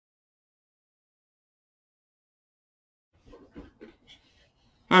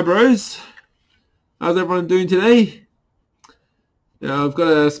Hi bros, how's everyone doing today? Now I've got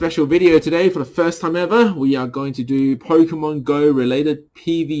a special video today for the first time ever. We are going to do Pokemon Go related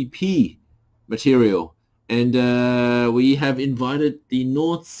PvP material, and we have invited the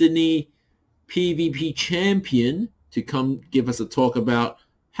North Sydney PvP champion to come give us a talk about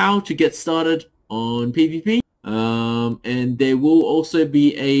how to get started on PvP. And there will also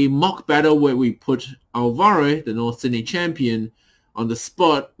be a mock battle where we put Alvajara, the North Sydney champion, on the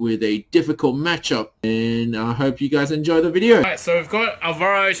spot with a difficult matchup, and I hope you guys enjoy the video. Alright, so we've got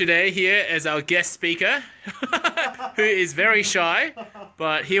Alvaro today here as our guest speaker, who is very shy,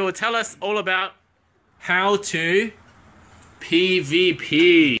 but he will tell us all about how to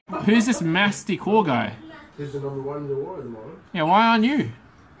PvP. Who's this Masty Core guy? He's the #1 in the world at the moment. Yeah, why aren't you?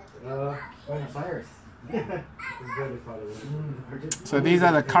 Cyrus. So these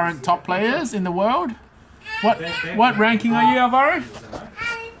are the current top players in the world. What ranking are you, Alvaro?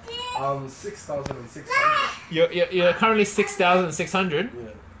 6,600. You're currently 6,600. Yeah.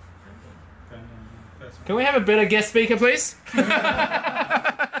 Can we have a better guest speaker, please?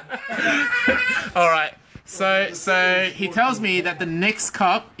 All right. So he tells me that the next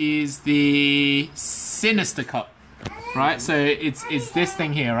cup is the Sinister Cup, right? So it's this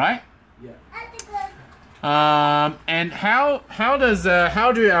thing here, right? And how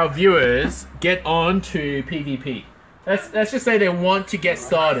do our viewers get on to PvP? Let's just say they want to get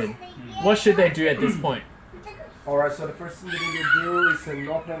started. What should they do at this point? Alright, so the first thing you need to do is an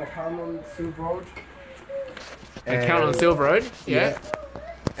open account on Sillyroad. Account on Sillyroad, yeah.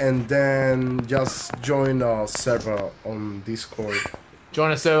 And then just join a server on Discord.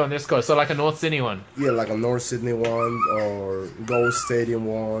 Join a server on Discord, so like a North Sydney one. Yeah, like a North Sydney one, or Gold Stadium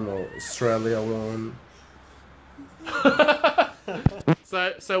one, or Australia one.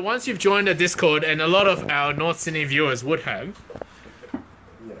 So once you've joined a Discord, and a lot of our North Sydney viewers would have,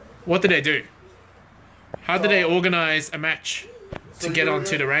 what do they do? How do they organize a match to get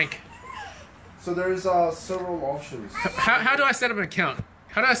onto the rank? So there's several options. How do I set up an account?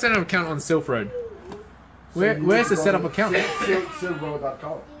 How do I set up an account on Sillyroad? Where's the setup account?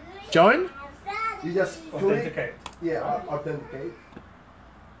 Sillyroad.com. Join? You just authenticate. Yeah, authenticate.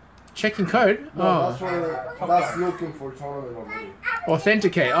 Checking code? No, that's looking for tournament already.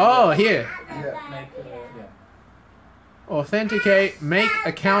 Authenticate. Oh, here. Yeah. Authenticate, make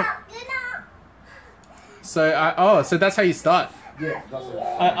account. So so that's how you start. Yeah, that's it.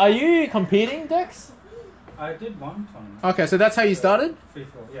 Are you competing, Dex? I did one tournament. Okay, so that's how you started?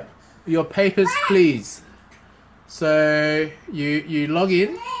 Yeah. Your papers, please. So you log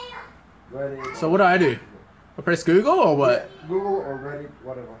in. Ready. So what do? I press Google or what? Yeah, Google or Reddit,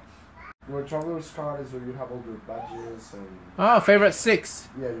 whatever. Your traveler's card is where you have all your badges and... Oh, favorite 6.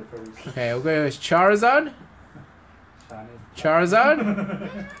 Yeah, your favorite 6. Okay, we'll go with Charizard. Charizard.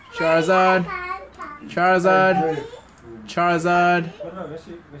 Charizard. Charizard. Charizard.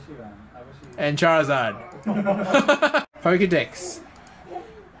 And Charizard. Pokedex.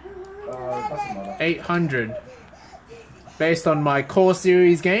 800. Based on my core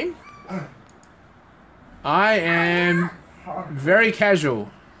series game. I am very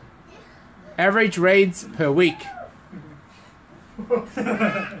casual. Average raids per week.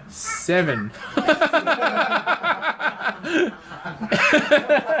 7.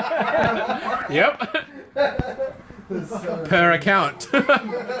 Yep. Per account.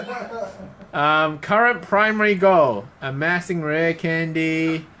 Current primary goal: amassing rare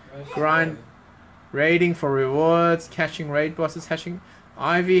candy, grind, raiding for rewards, catching raid bosses, hatching,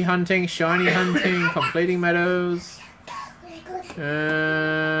 IV hunting, shiny hunting, completing medals,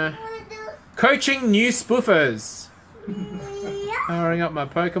 coaching new spoofers, powering up my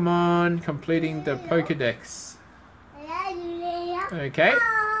Pokemon, completing the Pokedex. Okay.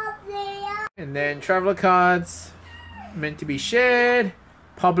 And then traveler cards, meant to be shared,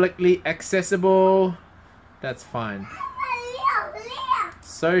 publicly accessible. That's fine.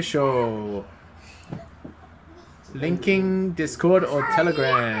 Social. Linking Discord or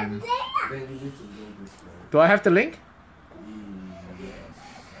Telegram. Do I have to link?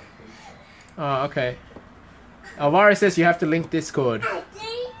 Oh, okay. Alvaro says you have to link Discord.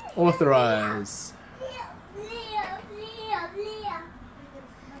 Authorize.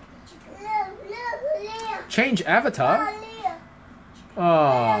 Change avatar?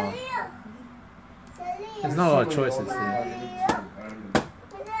 Oh. There's not a lot of choices there.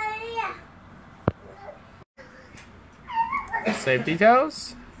 Save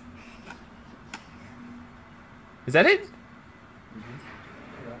details. Is that it?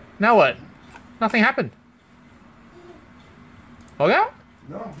 Now what? Nothing happened. Log out?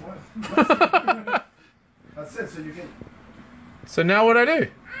 No, what? That's it, so you can... So now what do I do?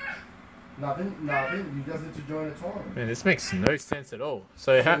 Nothing. You just need to join a tournament. Man, this makes no sense at all.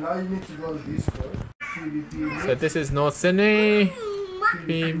 So, Now you need to go to Discord. PvP. So this is North Sydney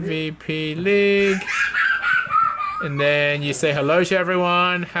PvP League, and then you say hello to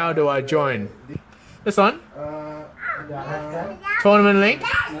everyone. How do I join? This one? Tournament link.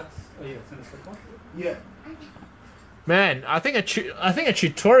 Yeah. Man, I think a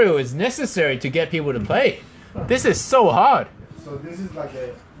tutorial is necessary to get people to play. This is so hard. So this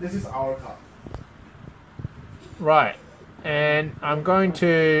is our cup. Right, and I'm going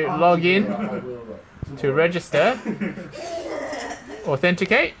to log in to register,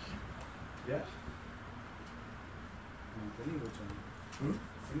 authenticate. Yeah.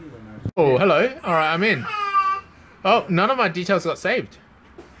 Oh, hello. All right, I'm in. Oh, none of my details got saved.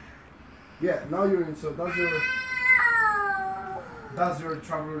 Yeah, now you're in. So that's your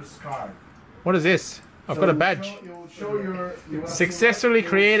traveler's card. What is this? I've got a badge. It will show your Successfully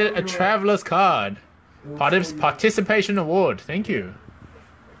created a traveler's card. Participation award. Thank you.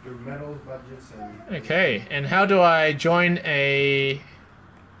 Your medals, badges, and Okay, and how do I join a...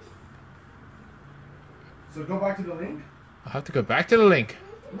 so go back to the link. I have to go back to the link.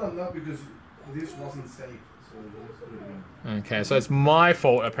 No, because this wasn't saved. So let's do it again. Okay, so it's my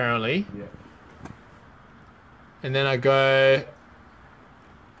fault apparently. Yeah. And then I go...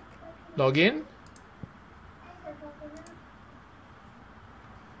 log in.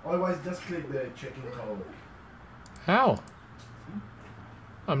 Otherwise, just click the checking code. How?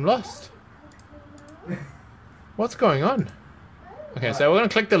 I'm lost. What's going on? Okay, so we're going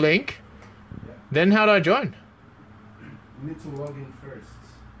to click the link. Then how do I join? You need to log in first.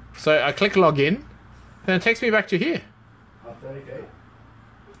 So I click login. Then it takes me back to here. Authenticate.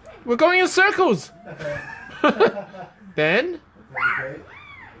 We're going in circles. Then? Authenticate.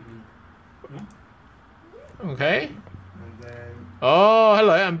 Okay. And then... Oh,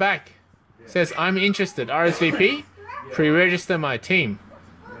 hello, I'm back. Says I'm interested. RSVP. Pre-register my team.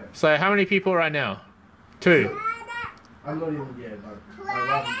 So how many people right now? 2. I'm not even yet, but my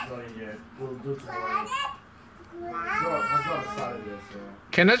lab is not in yet. We'll do tomorrow. It's not started yet, so...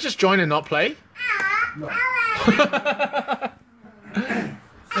 Can I just join and not play? No.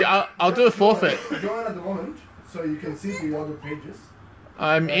 I'll do a forfeit. Join at the moment, so you can see the other pages.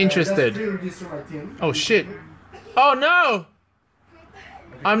 I'm Just interested. pre-register my team. Oh shit. Oh no!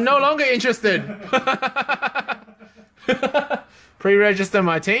 I'm no longer interested. Pre-register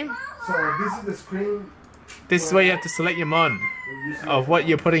my team. So this is the screen. This is where you have to select your mon of what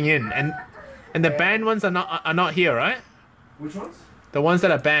you're putting in, and the banned ones are not here, right? Which ones? The ones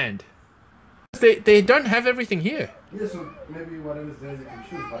that are banned. They don't have everything here. Yeah, so maybe whatever's there you can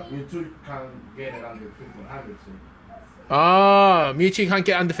choose, but you too can't get it under 1500. So. Oh, Mewtwo can't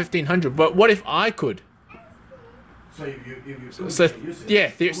get under 1500. But what if I could? So if you could, So you can use it.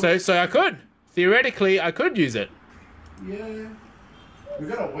 yeah, so I could. Theoretically, I could use it. Yeah. We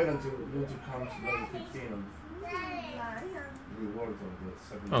gotta wait until Mewtwo comes to level 15 and rewards of the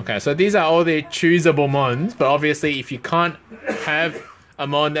 7. Okay, so these are all the choosable mons, but obviously if you can't have a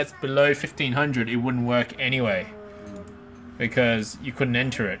mon that's below 1500, it wouldn't work anyway. Because you couldn't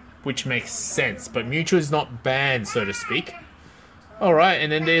enter it, which makes sense. But Mewtwo is not banned, so to speak. Alright,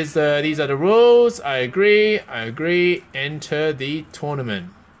 and then there's these are the rules. I agree. Enter the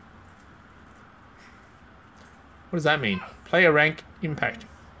tournament. What does that mean? Player rank impact.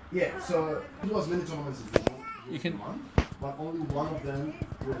 Yeah, so do as many tournaments as You can- want, but only one of them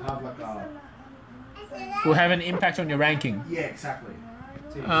will have like a... Will have an impact on your ranking. Yeah, exactly.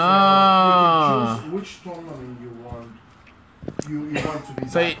 Ah. You can choose which tournament you want. You want to be.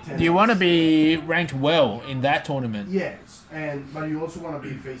 So top 10. you want to be ranked well in that tournament. Yes, but you also want to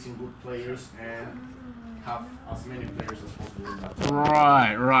be facing good players and have as many players as possible in that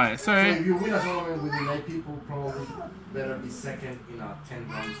tournament. Right. So if you win a tournament within 8 people, probably better be second in a 10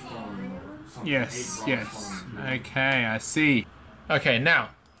 round tournament or something. Yes. 8 round tournament. Okay, I see. Okay, now,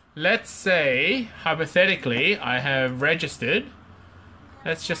 let's say, hypothetically, I have registered.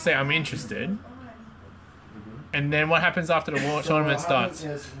 Let's just say I'm interested. And then what happens after the tournament starts?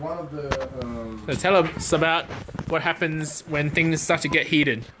 Is one of the, So tell us about what happens when things start to get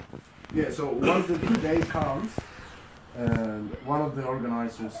heated. yeah, so once the day comes, and one of the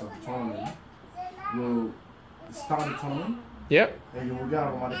organizers of the tournament will start the tournament, Yep. and you will get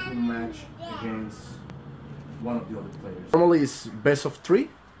automatically match against one of the other players. Normally it's best of 3,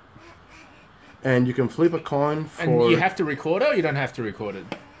 and you can flip a coin for... And you have to record it or you don't have to record it?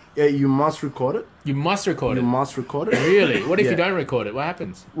 Yeah, you must record it. You must record You it. must record it. Really? What if Yeah. you don't record it? What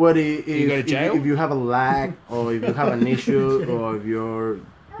happens? What if You go to jail? if you have a lag, or if you have an issue, or if you're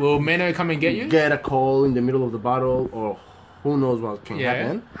Will Menno come and get you? get a call in the middle of the battle, or who knows what can Yeah.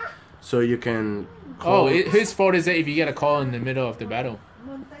 happen. So you can Oh, call... whose fault is it if you get a call in the middle of the battle?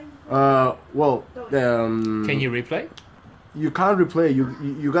 Well, Can you replay? you can't replay.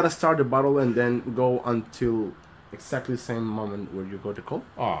 You gotta start the battle and then go until exactly the same moment where you got the call.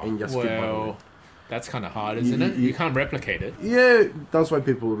 Oh, and just keep battling. well, that's kind of hard, isn't it? You can't replicate it. Yeah, that's why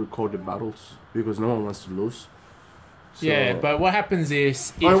people record the battles, because no one wants to lose. So, Yeah, but what happens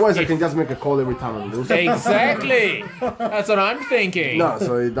is... otherwise, I can just make a call every time I lose. Exactly! That's what I'm thinking. No,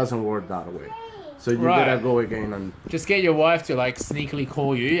 so it doesn't work that way. So you Right. gotta go again and... Just get your wife to like sneakily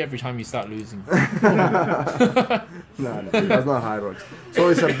call you every time you start losing. No, that's not how it works. So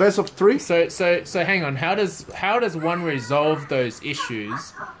it's a best of 3. So hang on. How does one resolve those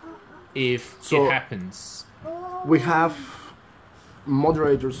issues if it happens? We have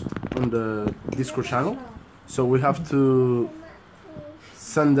moderators on the Discord channel, so we have to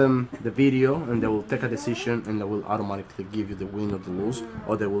send them the video and they will take a decision and they will automatically give you the win or the lose,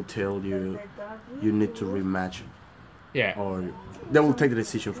 or they will tell you you need to rematch, Yeah. or they will take the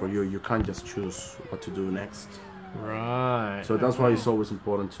decision for you. You can't just choose what to do next. Right. So that's why it's always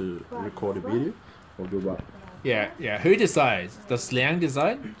important to record a video or do what. Yeah. Who decides? Does Liang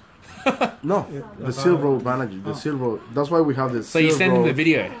decide? No, the Sillyroad manager, the Sillyroad. That's why we have this. So you send him the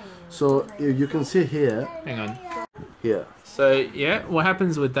video. So you can see here. Hang on. Here. So yeah, what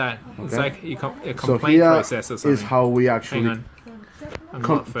happens with that? It's like a So complaint here process or something. is how we actually Hang on. I'm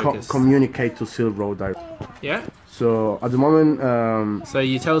not focused. communicate to Sillyroad directly. Yeah. So at the moment, So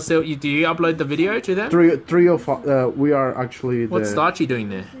you tell Sil, do you upload the video to them? three of we are actually. What's Starchy doing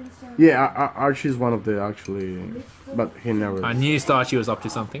there? Yeah, Archie's one of the actually, but he never. I knew Starchy was up to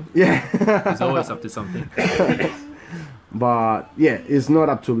something. Yeah. He's always up to something. But yeah, it's not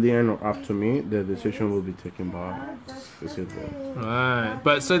up to Leon or up to me. The decision will be taken by the Sillyroad. Right.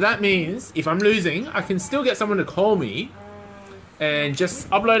 But so that means if I'm losing, I can still get someone to call me and just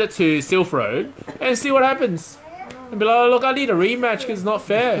upload it to Sillyroad and see what happens. And be like, oh, look, I need a rematch because it's not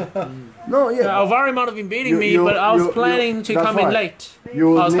fair. No, yeah. Alvajara might have been beating me, but I was planning to come in late. I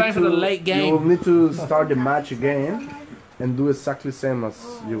was playing for the late game. You will need to start the match again and do exactly the same as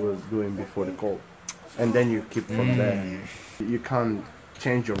you was doing before the call. And then you keep from there. You can't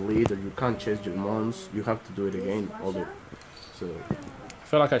change your lead or you can't change your mons. You have to do it again. So I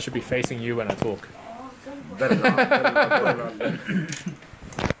feel like I should be facing you when I talk. better not.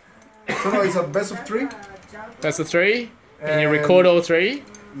 So now it's a best of 3. That's the 3, and you record all 3.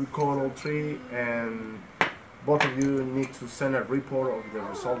 Record all 3, and both of you need to send a report of the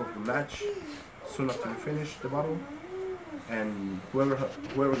result of the match soon after you finish the battle. And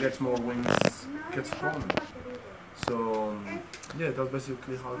whoever gets more wins gets a tournament. So yeah, that's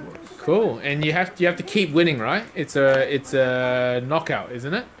basically how it works. Cool, and you have to keep winning, right? It's a knockout,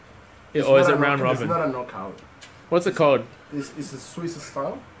 isn't it? Or is it round robin? It's not a knockout. What's it called? It's a Swiss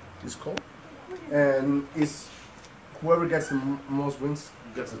style. It's called, and it's whoever gets the most wins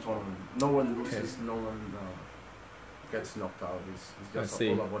gets the tournament. No one loses. Okay. No one gets knocked out. It's just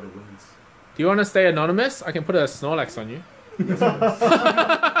all about the wins. Do you want to stay anonymous? I can put a Snorlax on you.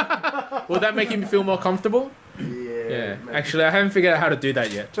 Will that make you feel more comfortable? Yeah. Actually, I haven't figured out how to do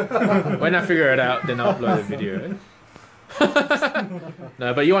that yet. When I figure it out, then I'll upload a video.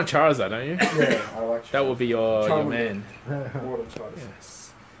 No, but you want Charizard, don't you? Yeah, I like Charizard. That will be your man. Yes.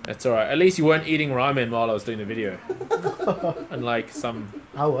 That's alright. At least you weren't eating ramen while I was doing the video. Unlike some...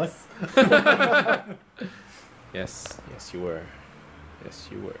 I was. Yes, you were. Yes,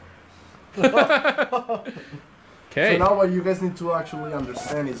 you were. Okay. So now what you guys need to actually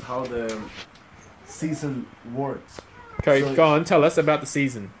understand is how the season works. Okay, so, go on, tell us about the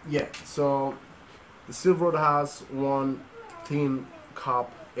season. Yeah, so the Sillyroad has one team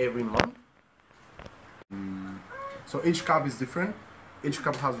cup every month. So each cup is different. Each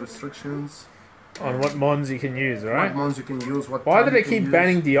cup has restrictions. On what mons you can use, right? What mons you can use, what Why do they you can keep use.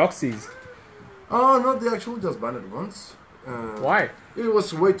 banning Deoxys? Oh, no, they actually just banned it once. Why? It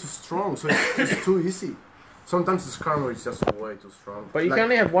was way too strong, so it's too easy. Sometimes the Skarmory is just way too strong. But you can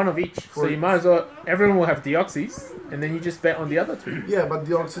only have one of each, so you might as well... Everyone will have Deoxys, and then you just bet on the other 2. Yeah, but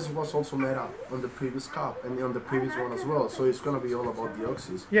Deoxys was also meta on the previous cup, and on the previous one as well, so it's gonna be all about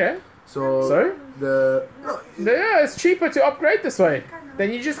Deoxys. Yeah. So? Yeah, it's cheaper to upgrade this way.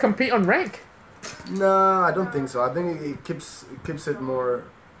 Then you just compete on rank. No, I don't think so. I think it keeps it more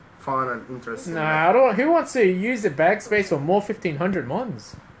fun and interesting. Nah, I don't. Who wants to use the bag space for more 1500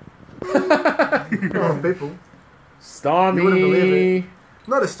 mons? People. Starmie. You wouldn't believe it.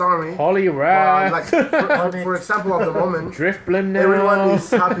 Not a Starmie. Raph. Like for example, at the moment, Driftbloom now. Everyone is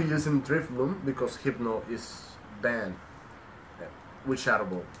happy using Driftbloom because Hypno is banned with Shadow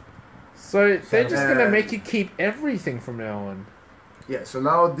Ball. So they're just gonna make you keep everything from now on. Yeah, so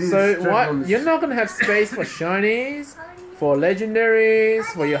now this... So what? dragons- You're not gonna have space for shinies, for legendaries,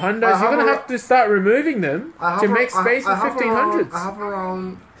 for your hundos. You're gonna have to start removing them to make space for 1500s. I have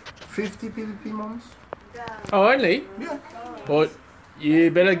around 50 PvP mons. Oh, only? Yeah. Well, you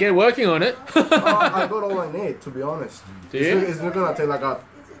better get working on it. I got all I need, to be honest. Do you? It's not gonna take like a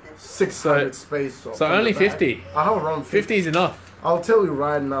 600 space. So only 50. I have around 50. 50 is enough. I'll tell you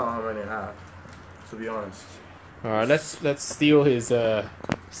right now how many I have, to be honest. All right, let's steal his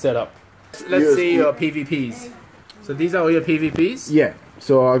setup. Let's see your PvPs. So these are all your PvPs? Yeah.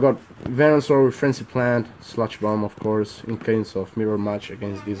 So I got Venusaur with Frenzy Plant, Sludge Bomb, of course, in case of mirror match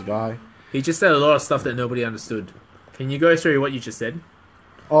against this guy. He just said a lot of stuff that nobody understood. Can you go through what you just said?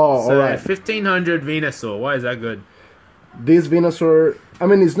 Oh, So alright. 1500 Venusaur. Why is that good? This Venusaur, I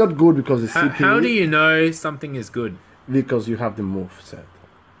mean, it's not good because it's CP. How do you know something is good? Because you have the move set.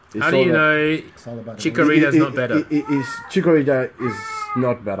 It's How do all you that- know all about the Chikorita's not better? Chikorita is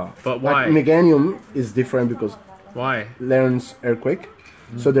not better. But why? Like, Meganium is different because Why? learns Earthquake.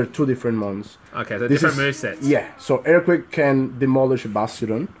 So they're two different mons. Okay, so This different is- movesets. Yeah, so Earthquake can demolish a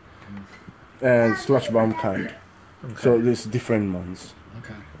Bastiodon and Sludge Bomb can't. So there's different mons.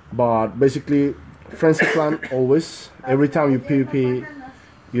 Okay. But basically, Frenzy Plan always. Every time you PvP,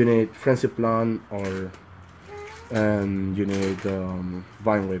 you need Frenzy Plan or you need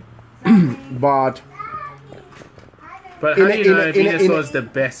Vine Whip. But But how In do a- you in know a- in a- in a- Venusaur's the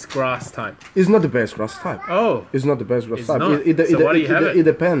best grass type? it's not the best grass type. Oh, It's not the best grass It's type. not? So why do you have it? It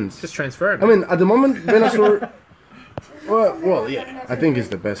depends. just transfer it. I mean, at the moment, Venusaur. well, yeah. I think it's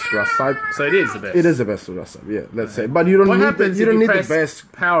the best grass type. So it is the best. It is the best grass type. Yeah, let's say. But you don't What need. happens You if don't you need the press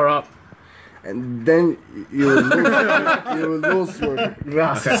best, power up? and then you will lose. You will lose your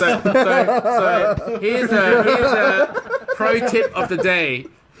grass. Okay, so here's a pro tip of the day: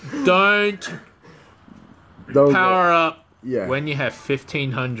 don't Don't power up Yeah. when you have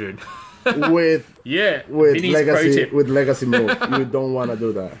 1500. with Yeah, with Vinny's pro legacy tip. with legacy move. You don't want to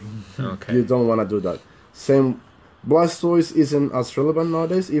do that. Okay. You don't want to do that. Same. Blastoise isn't as relevant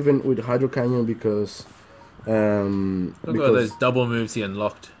nowadays, even with Hydro Canyon, because Look at all those double moves he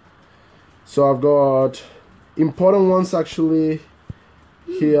unlocked. So I've got important ones actually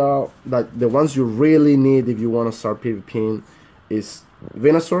here, like the ones you really need if you want to start PvPing is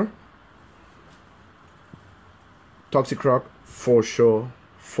Venusaur, Toxicroc for sure.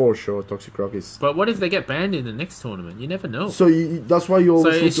 Toxicroc is. But what if they get banned in the next tournament? You never know. So that's why you So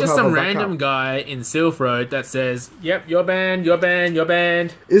always need it's to just have some a backup. random guy in Sillyroad that says, "Yep, you're banned, you're banned, you're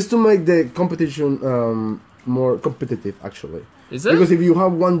banned." Is to make the competition more competitive actually. Is it? Because if you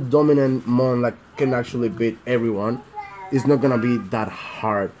have one dominant mon like can actually beat everyone, it's not gonna be that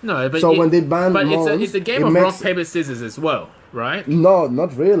hard. No, but so when they ban but mons, it's a game it of makes- rock paper scissors as well, right? No,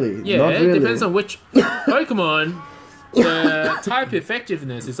 not really. Yeah, not really. it depends on which Pokemon the type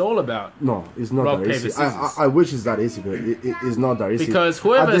effectiveness is all about. No, it's not Rock, that paper, easy. scissors. I wish it's that easy, but it's not that easy. Because At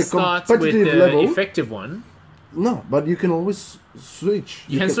whoever the starts with competitive the level, effective one, no, but you can always switch.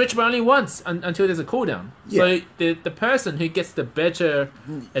 you can switch but only once until there's a cooldown. Yeah. So the person who gets the better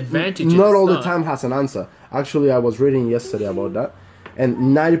advantage. Not at all the start- time has an answer. Actually, I was reading yesterday about that, and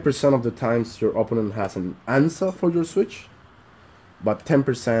 90% of the times your opponent has an answer for your switch, but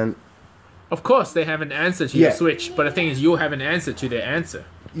 10%. Of course, they have an answer to Yeah. your switch, but the thing is, you'll have an answer to their answer.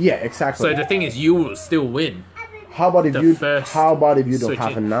 Yeah, exactly. So the thing is, you will still win. how about if the you? first How about if you don't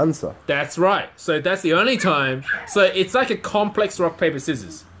have switching. an answer? That's right. So that's the only time. So it's like a complex rock paper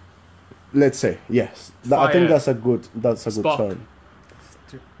scissors. Let's say yes. I Fire. think that's a good. That's a good Spock. term.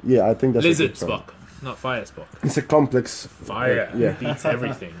 Yeah, I think that's Lizard a good term. Spock, not Fire Spock. It's a complex. Fire Yeah. beats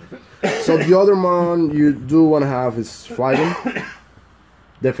everything. So the other one you do want to have is Flygon.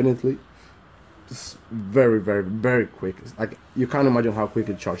 Definitely. It's very, very, very quick. It's like you can't imagine how quick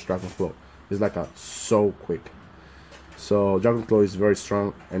it charges Dragon Claw. It's like so quick. So Dragon Claw is very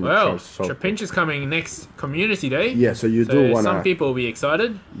strong and it Well, charges so quick. Trapinch is coming next Community Day. Yeah, so you So do want some to. people will be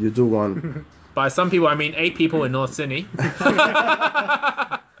excited. You do want By some people, I mean 8 people in North Sydney.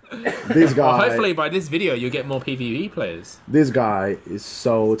 this guy. Well, hopefully, by this video, you'll get more PvP players. This guy is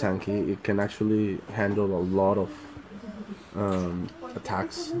so tanky. It can actually handle a lot of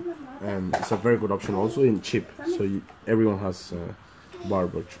attacks, and it's a very good option also in chip. So everyone has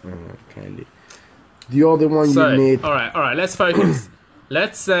Barber candy. The other one So, you need. all right, let's focus.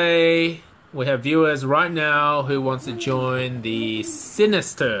 Let's say we have viewers right now who wants to join the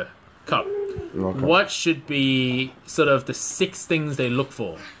Sinister Cup. Okay. What should be sort of the 6 things they look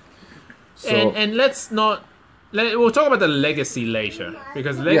for? So, And let's not... We'll talk about the Legacy later,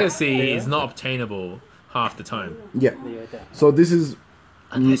 because Legacy is not obtainable half the time. yeah. So this is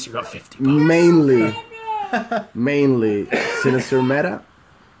Unless you got 50 bucks. mainly mainly Sinister meta.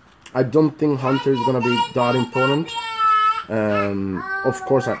 I don't think Hunter is gonna be that important. Of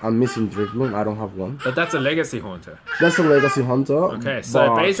course, I'm missing Dribbling. I don't have one. But that's a legacy Haunter. That's a legacy Hunter. Okay,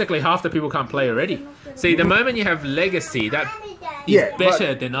 so basically half the people can't play already. See, the moment you have legacy, that is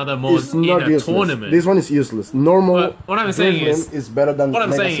better than other mods in a tournament. This one is useless. Normal. But what I'm saying is better than what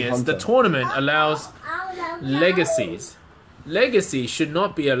I'm legacy saying is Hunter. the tournament allows legacies. Legacy should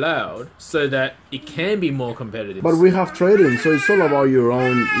not be allowed so that it can be more competitive. But we have trading, so it's all about your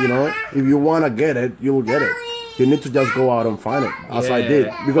own. You know, if you wanna get it, you will get it. You need to just go out and find it, as I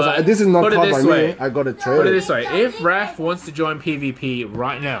did. Because this is not caught by me. I got it traded. Put it this way: if Raph wants to join PvP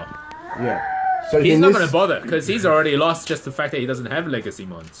right now, so he's not going to bother because he's already lost just the fact that he doesn't have legacy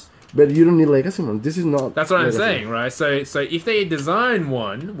mods. But you don't need legacy mods. This is not. That's what I'm saying, right? So if they design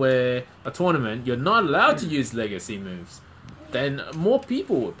one where a tournament you're not allowed to use legacy moves, then more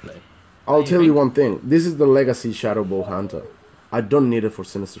people would play. I'll tell you one thing. This is the legacy Shadow Ball Hunter. I don't need it for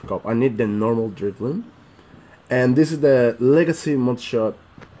Sinister Cup. I need the normal Dribbling. And this is the legacy mod shot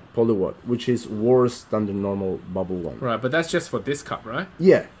Polywad, which is worse than the normal bubble one. Right, but that's just for this cup, right?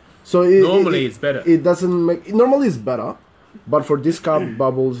 Yeah. So normally it's better. It doesn't make. Normally it's better, but for this cup,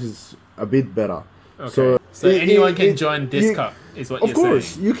 bubbles is a bit better. Okay. So anyone can join this cup, is what you're saying. Of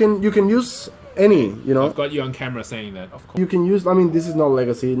course, you can use any. You know. I've got you on camera saying that. Of course. You can use. I mean, this is not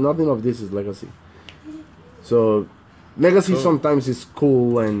legacy. Nothing of this is legacy. So. Legacy sometimes is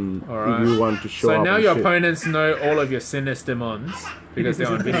cool and if you want to show up. So now your opponents know all of your sinister mons because they're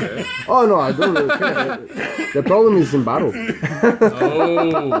on video. Oh no, I don't really care. The problem is in battle. Oh.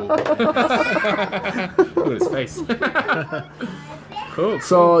 Look at his face. Cool.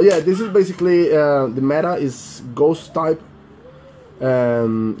 So yeah, this is basically the meta is ghost type.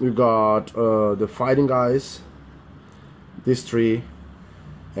 We got the fighting guys, this tree.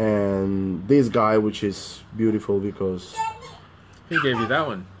 And this guy, which is beautiful because... Who gave you that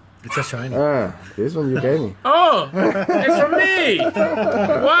one? It's a shiny. This one you gave me. Oh! It's from me!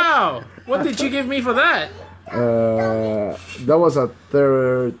 Wow! What did you give me for that? That was a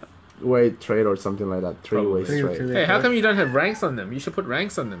third-way trade or something like that. Three-way trade. Hey, how come you don't have ranks on them? You should put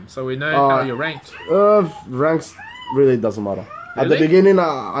ranks on them so we know how you're ranked. Ranks really doesn't matter. Really? At the beginning,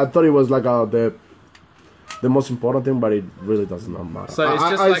 I thought it was like the most important thing, but it really doesn't matter. So it's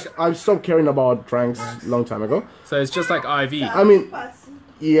just I stopped caring about ranks a long time ago. So it's just like IV. I mean,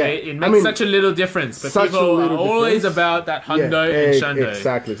 yeah. It makes such a little difference, but people are always about that hundo and shundo.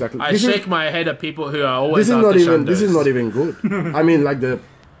 Exactly. I shake my head at people who are always after shundos. This is not even good. I mean, like the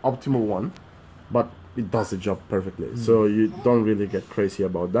optimal one, but it does the job perfectly. So you don't really get crazy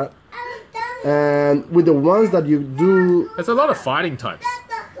about that. And with the ones that you do... There's a lot of fighting types.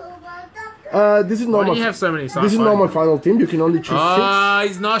 This is not Why do you have so many This is not my final team. You can only choose 6.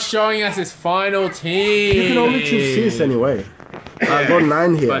 He's not showing us his final team. You can only choose 6 anyway. I got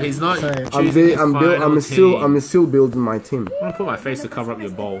 9 here. But he's not choosing his final team. I'm still building my team. I'm gonna put my face to cover up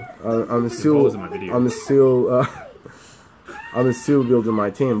your bowl. I'm still building my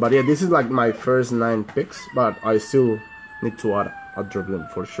team. But yeah, this is like my first 9 picks. But I still need to add a Dribbling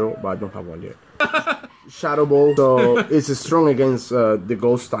for sure. But I don't have one yet. Shadow Ball, so it's strong against the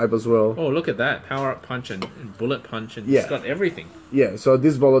ghost type as well. Oh, look at that. Power up punch and bullet punch and it's got everything. Yeah, so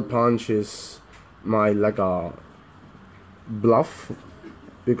this bullet punch is my like a bluff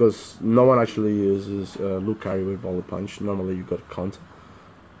because no one actually uses Lucario with bullet punch. Normally you got counter.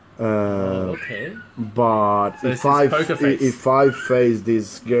 Okay. But so if I face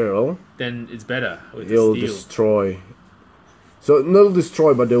this girl, then it's better. He'll destroy. So not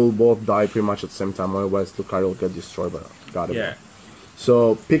destroy, but they will both die pretty much at the same time. Otherwise, Lucario will get destroyed. But got it. Yeah.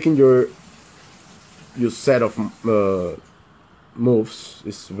 So picking your set of moves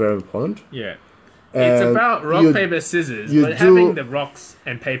is very important. Yeah. It's about rock, paper, scissors, but having the rocks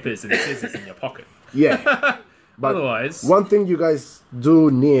and papers and scissors in your pocket. Yeah. But otherwise, one thing you guys do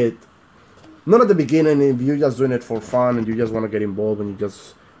need, not at the beginning, if you're just doing it for fun and you just want to get involved and you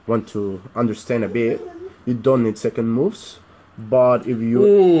just want to understand a bit, you don't need second moves. But if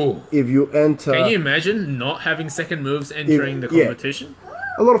you enter, can you imagine not having second moves entering the competition?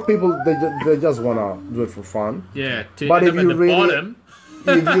 A lot of people they just wanna do it for fun. Yeah, but if you really, bottom.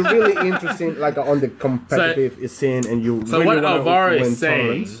 if you're really interested, like on the competitive scene, and you so really what Alvajara is saying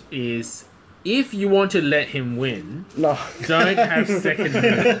tournaments, is, if you want to let him win, no, don't have second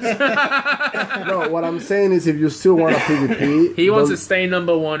moves. No, what I'm saying is, if you still want a PvP, he wants to stay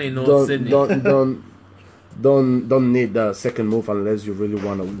 #1 in North Sydney. Don't need the second move unless you really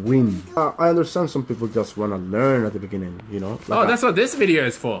want to win. I understand some people just want to learn at the beginning, you know. Like that's what this video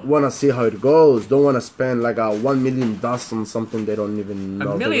is for. Want to see how it goes. Don't want to spend like a 1 million dust on something they don't even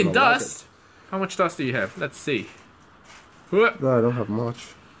know. $1 million dust? How much dust do you have? Let's see. No, I don't have much.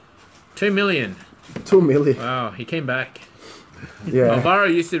 2 million. 2 million. Wow, he came back. Yeah. Alvajara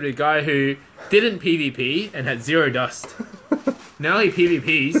used to be a guy who didn't PvP and had 0 dust. Now he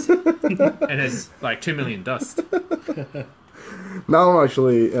PvPs and has like 2 million dust. Now I'm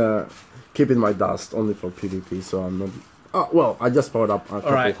actually keeping my dust only for PvP, so I'm not... Oh, well, I just powered up a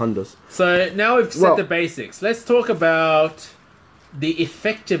couple hundreds. So now we've set the basics. Let's talk about the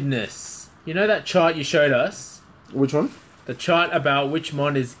effectiveness. You know that chart you showed us? Which one? The chart about which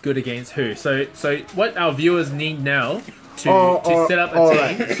mon is good against who. So what our viewers need now to set up a team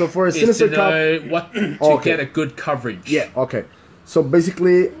right. So for a is Sinister to know what to get a good coverage. Yeah, okay. So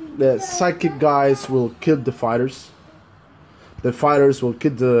basically, the psychic guys will kill the fighters. The fighters will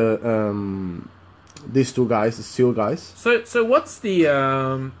kill the these two guys, the steel guys. So what's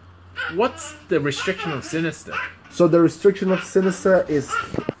the restriction of Sinister? So the restriction of Sinister is...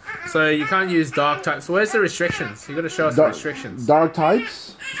 So you can't use dark types. Where's the restrictions? You got to show us the restrictions. Dark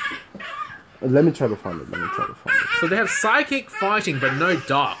types. Let me try to find it. So they have psychic fighting, but no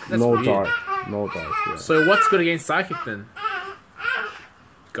dark. That's weird. No dark. Yeah. So what's good against psychic then?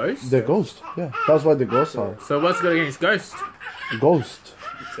 Ghost? The ghost. Yeah, that's why the ghosts are. So what's good against ghost? Ghost.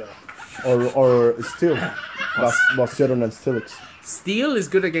 Or steel. Bastion and Stilix. Steel is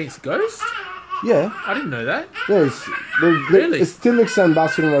good against ghost? Yeah. I didn't know that. Yes. Really? Stilix and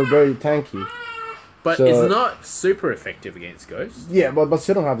Bastion are very tanky. But it's not super effective against ghost. Yeah, but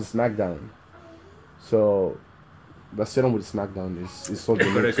Bastion have a smackdown. So Bastion with smackdown is so good.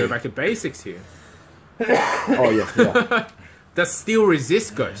 We've got to go back to basics here. Oh yeah. Does steel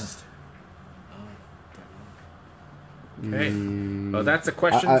resist ghost? Okay. Well, that's a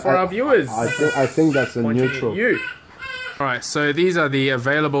question for our viewers. I think that's a neutral. Alright, so these are the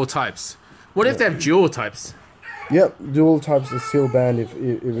available types. What if they have dual types? Yep, dual types is still banned if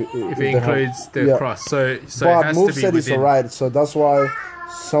it includes the cross. So it but has to be moveset is alright, so that's why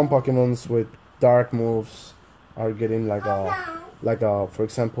some Pokemons with dark moves are getting like a for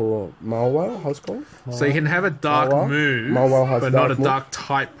example Mawile, how's it called? So you can have a dark move, but not a dark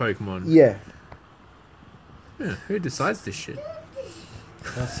type Pokemon. Yeah. Who decides this shit?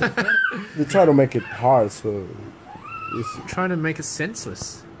 They try to make it hard, so trying to make it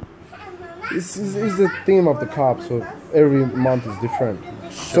senseless. It's the theme of the cup, so every month is different.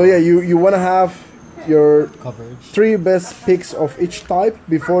 So yeah, you want to have your coverage. 3 best picks of each type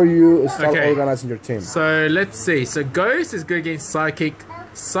before you start organizing your team. So let's see. So Ghost is good against Psychic.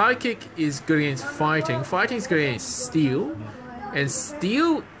 Psychic is good against Fighting. Fighting is good against Steel. And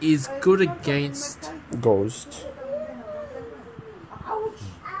Steel is good against... Ghost.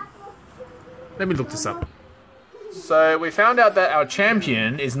 Let me look this up. So we found out that our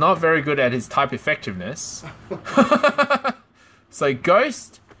champion is not very good at his type effectiveness. So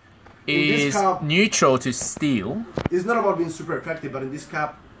Ghost is neutral to Steel. It's not about being super effective, but in this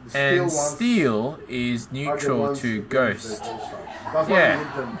cap, Steel is neutral to Ghost.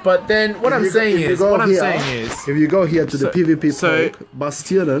 Yeah, but then what I'm saying is, if you go here to the PvP poke,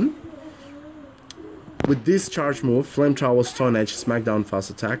 Bastion with this charge move, Flame Trowel, Stone Edge, Smackdown, Fast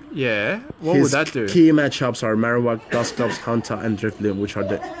Attack. Yeah, what would that do? Key matchups are Marowak, Dusclops, Hunter, and Drifloon, which are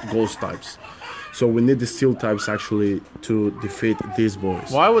the Ghost types. So we need the Steel types actually to defeat these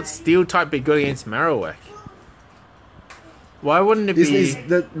boys. Why would Steel type be good against Marowak? Why wouldn't it be...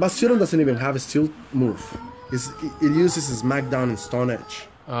 The Bastion doesn't even have a Steel move. It uses Smackdown and Stone Edge.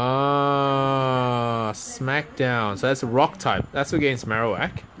 Ah, Smackdown. So that's a Rock type. That's against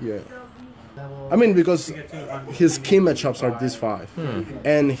Marowak. Yeah. I mean, because his key matchups are these 5,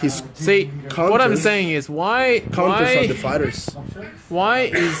 and his what I'm saying is why are the fighters. Why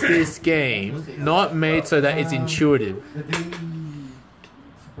is this game not made so that it's intuitive?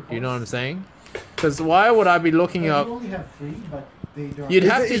 You know what I'm saying? Because why would I be looking up? You'd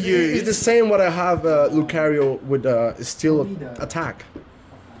have to use. It's the same what I have Lucario with Steel attack.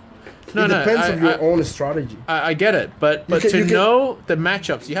 It depends on your own strategy. I get it, but to know the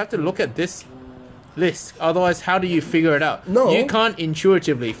matchups, you have to look at this list. Otherwise, how do you figure it out? No. You can't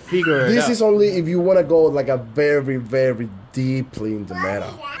intuitively figure it out. This is only if you want to go like a very, very deeply in the meta.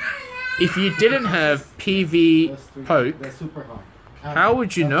 If you didn't have PV poke, how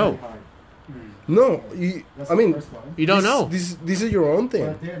would you know? No, I mean... You don't know. This is your own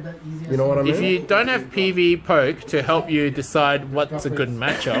thing. You know what I mean? If you don't have PV poke to help you decide what's a good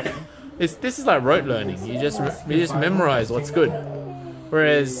matchup, this is like rote learning. You just memorize what's good.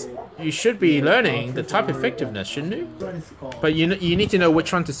 Whereas you should be learning the type effectiveness, shouldn't you? But you need to know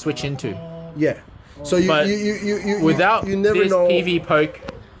which one to switch into. Yeah. So without you never this know PV poke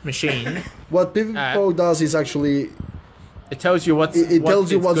machine. What PV poke does is actually It tells you what's It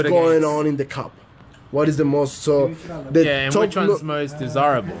tells you it's what's good going against. on in the cup. What is the most the Yeah, and top which one's most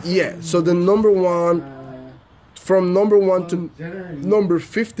desirable? yeah. So the number one, from number 1 to number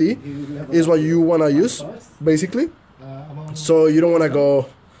 50, is what you wanna use basically. So you don't wanna go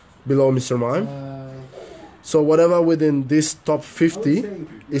below Mr. Mime. So whatever within this top 50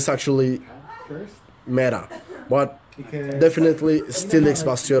 is actually meta, but definitely Steelix,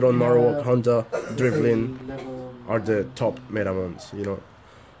 Bastion, Marowak, Hunter, Driflin are the top meta ones, you know.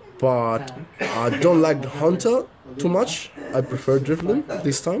 But I don't like Hunter too much. I prefer Driflin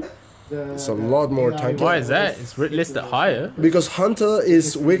this time. It's a lot more tanky. Why is that? It's listed higher. Because Hunter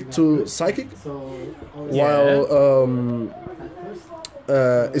is weak to Psychic, while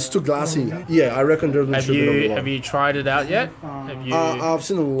it's too glassy. Yeah, I reckon Driflin should be number 1. Have you tried it out yet? Have you? I've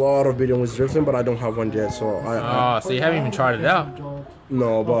seen a lot of videos with Driflin, but I don't have one yet. So So you haven't even tried it out.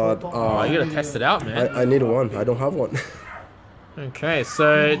 no, but You gotta test it out, man. I need one. I don't have one. Okay,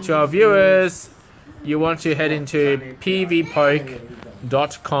 so to our viewers, you want to head into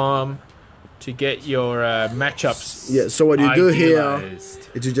pvpoke.com to get your matchups. Yeah. So what you do here idealized.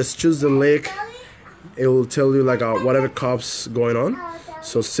 is you just choose the lake. It will tell you like whatever cups going on.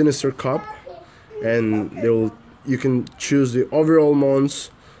 So Sinister Cup, and you can choose the overall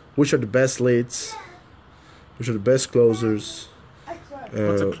mons, which are the best lates, which are the best closers.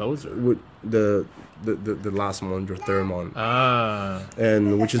 What's a closer? With the last mon, your third mon, Ah.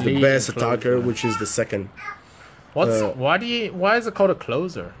 and which is the Lead best closer. attacker, which is the second. Why is it called a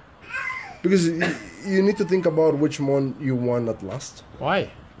closer? Because you need to think about which mon you won at last.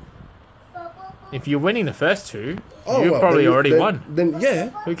 Why? If you're winning the first two, Oh, you well, probably then already won. Then yeah.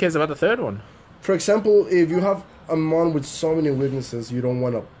 Who cares about the third one? For example, if you have a mon with so many weaknesses, you don't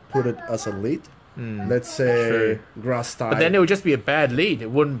want to put it as a lead. Let's say True. grass type. But then it would just be a bad lead. It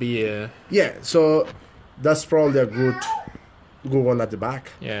wouldn't be a... Yeah, so that's probably a good one at the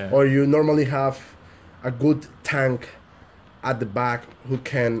back. Yeah. Or you normally have a good tank at the back who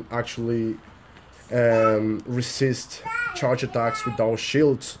can actually resist charge attacks without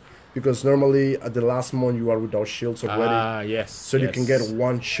shields, because normally at the last mon you are without shields already. Ah, yes. So you can get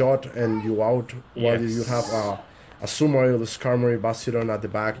one shot and you out, while you have a Sumail, a Skarmory, Bastion at the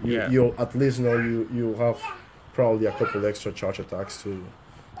back. You at least know you have probably a couple extra charge attacks to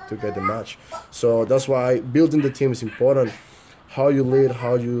get the match. So that's why building the team is important. How you lead,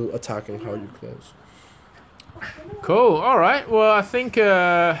 how you attack, and how you close. Cool. All right. Well, I think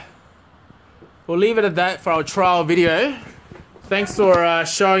we'll leave it at that for our trial video. Thanks for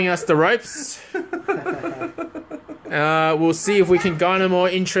showing us the ropes. We'll see if we can garner more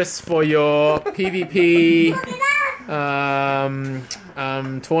interest for your PvP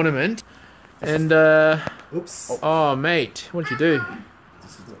tournament. And Oops. oh, mate, what'd you do?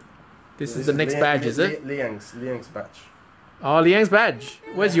 This is the next badge, is it? Liang's badge. Oh, Liang's badge.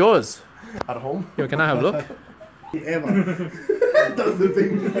 Where's yours? At home? Here, can I have a look? That's the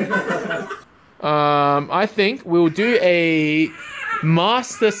thing. I think we'll do a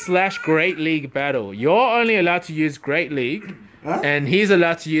Master/Great League battle. You're only allowed to use Great League, and he's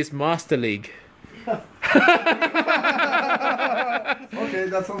allowed to use Master League. Okay,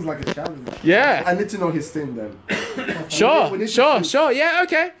 that sounds like a challenge. Yeah. I need to know his team then. Sure. Yeah,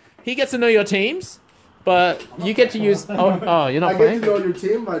 okay. He gets to know your teams, but you get to use... Oh, you're not I playing? get to know your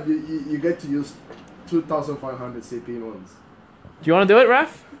team, but you get to use 2,500 CP ones. Do you want to do it,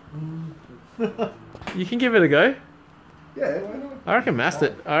 Raph? You can give it a go. Yeah, why not? I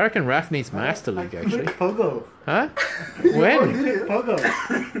reckon Raph needs Master League, actually. Pogo. Huh? When? Pogo.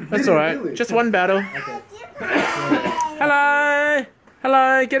 That's alright. Really? Just one battle. Hello!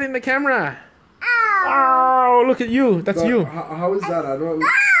 Hello, get in the camera. Oh, look at you. That's But you. how is that? I don't...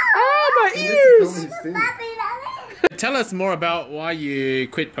 Oh, my He needs to tell me ears! his team. Tell us more about why you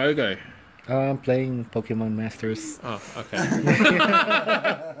quit Pogo. I'm playing Pokemon Masters. Oh, okay.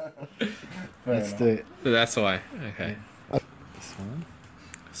 Let's do it. So that's why. Okay. This one.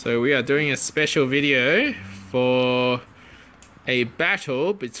 So we are doing a special video for a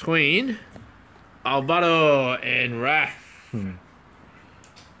battle between Alvajara and Raph.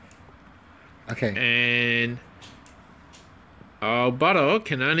 Okay. And Alvajara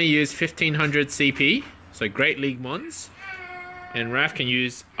can only use 1500 CP, so Great League Mons. And Raph can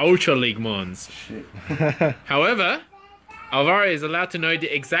use Ultra League Mons. However, Alvaro is allowed to know the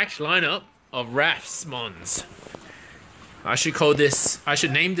exact lineup of Raph's Mons. I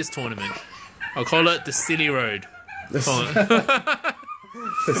should name this tournament. I'll call it the Sillyroad.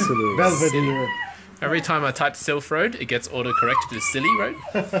 Belvedere. Every time I type Sylph Road, it gets auto-corrected to Silly Road.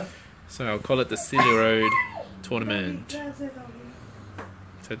 So I'll call it the Sillyroad tournament.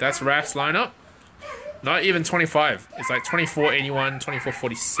 So that's Raph's lineup. Not even 25. It's like 2481,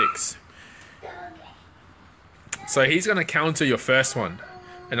 2446. So he's going to counter your first one.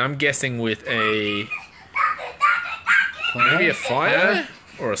 And I'm guessing with a... maybe a fire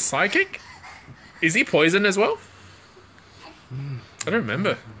or a psychic? Is he poison as well? I don't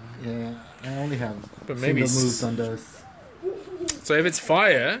remember. Yeah, I only have But maybe single moves on those. So if it's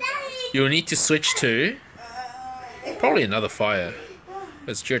fire, you'll need to switch to probably another fire.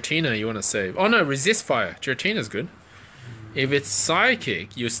 It's Giratina you want to save. Oh no, resist fire. Giratina's good. If it's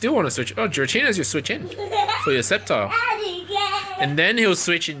psychic, you still want to switch. Oh, Giratina's your switch in for your Sceptile. And then he'll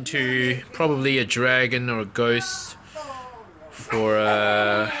switch into probably a dragon or a ghost for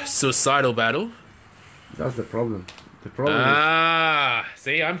a suicidal battle. That's the problem. The problem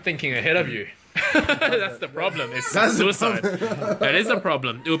See, I'm thinking ahead of you. That's the problem. It's suicide. That is the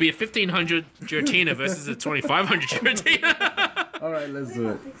problem. It will be a 1500 Giratina versus a 2500 Giratina. Alright, let's do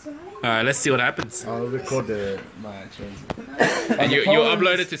it. Alright, let's see what happens. I'll record my change. And you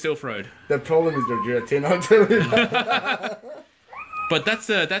upload it to Sillyroad. The problem is your Giratina, I'll tell you that. But that's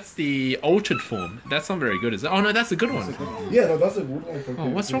the altered form. That's not very good, is it? Oh no, that's a good one. Yeah, no, that's a good one for Oh,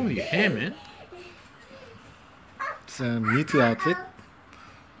 what's wrong with your hair, man? It's a Mewtwo outfit.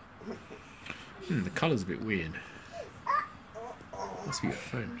 The color's a bit weird. Must be your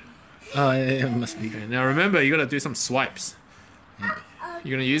phone. Oh, yeah, it must be. Okay, now remember, you gotta do some swipes.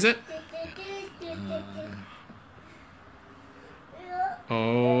 You gonna use it?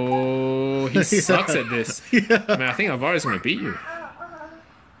 Oh, he sucks at this. Yeah. Man, I think Alvajara's gonna beat you.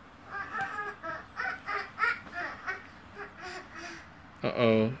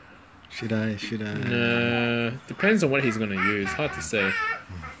 Uh-oh. Should I? No. Depends on what he's gonna use. Hard to say.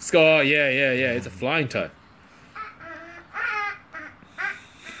 Score, yeah. It's a flying type.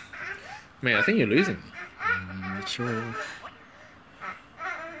 Man, I think you're losing. I'm not sure.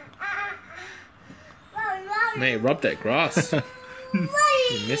 Mate, rub that grass.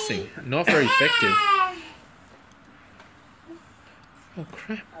 You're missing. Not very effective. Oh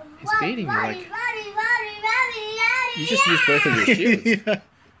crap. He's beating you like... You just used both of your shields. Yeah.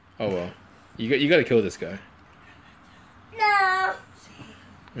 Oh well. You gotta kill this guy. No. I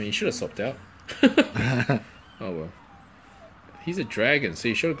mean, you should have swapped out. Oh well. He's a dragon, so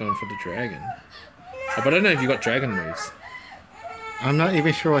you should have gone for the dragon. Oh, but I don't know if you got dragon moves. I'm not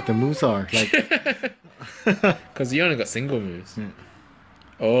even sure what the moves are. Like, Because you only got single moves. Yeah.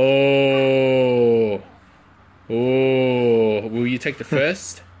 Oh. Oh. Will you take the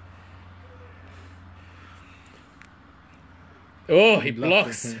first? Oh, he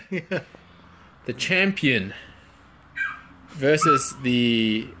blocks. Yeah. The champion versus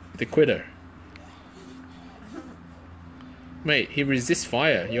the quitter. Mate, he resists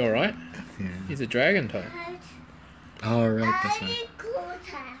fire. You alright? Yeah. He's a dragon type. All right, that's right.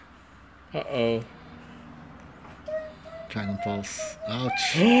 Uh-oh. Dragon Pulse.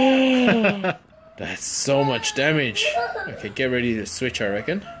 Ouch. That's so much damage. Okay, get ready to switch, I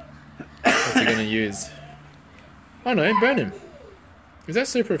reckon. What's he gonna use? Oh no, burn him. Is that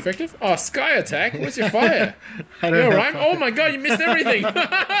super effective? Oh, sky attack? Where's your fire? I You don't know. alright? Oh my god, you missed everything!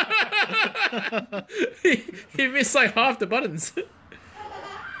 he missed like half the buttons.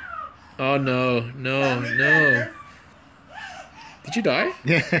 Oh no, no. Did you die?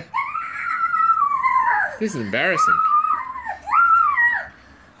 Yeah. This is embarrassing.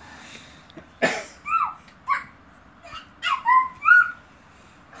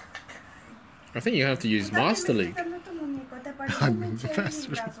 I think you have to use Master League. I'm the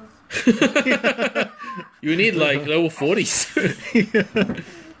fastest. You need like level 40s.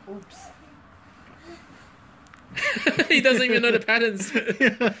 He doesn't even know the patterns.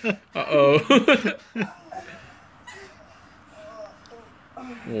 Uh-oh.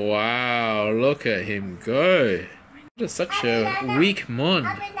 Wow, look at him go. Just such a weak mon.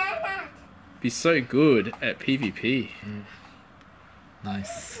 Be so good at PvP.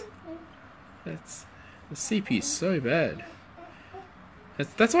 Nice. That's the CP is so bad.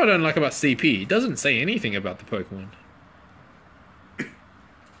 That's what I don't like about CP. He doesn't say anything about the Pokemon.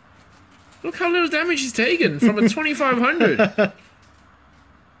 Look how little damage he's taken from a 2500.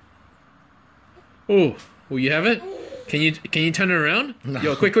 Oh, will you have it? Can you turn it around? No.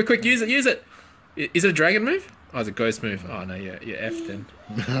 Yo, quick, use it. Is it a dragon move? Oh, it's a ghost move. Oh no, you're F then.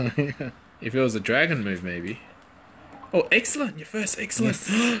 If it was a dragon move, maybe. Oh, excellent! Your first excellent.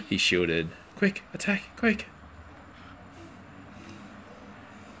 Yes. He shielded. Quick, attack, quick.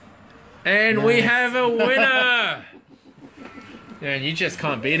 And we have a winner! And you just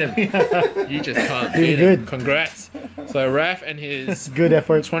can't beat him. You just can't beat him. Good. Congrats. So Raph and his Good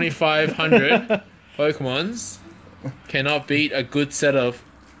effort. 2500 Pokemons cannot beat a good set of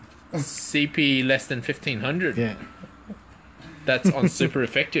CP less than 1500. Yeah. That's on super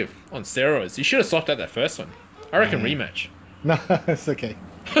effective on steroids. You should have stopped at that first one. I reckon rematch. No, it's okay.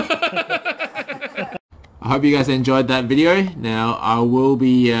 I hope you guys enjoyed that video. Now I will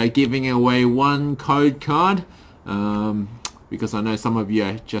be giving away one code card because I know some of you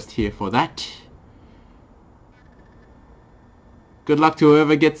are just here for that. Good luck to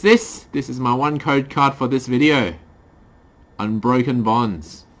whoever gets this. This is my one code card for this video. Unbroken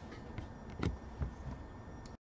Bonds.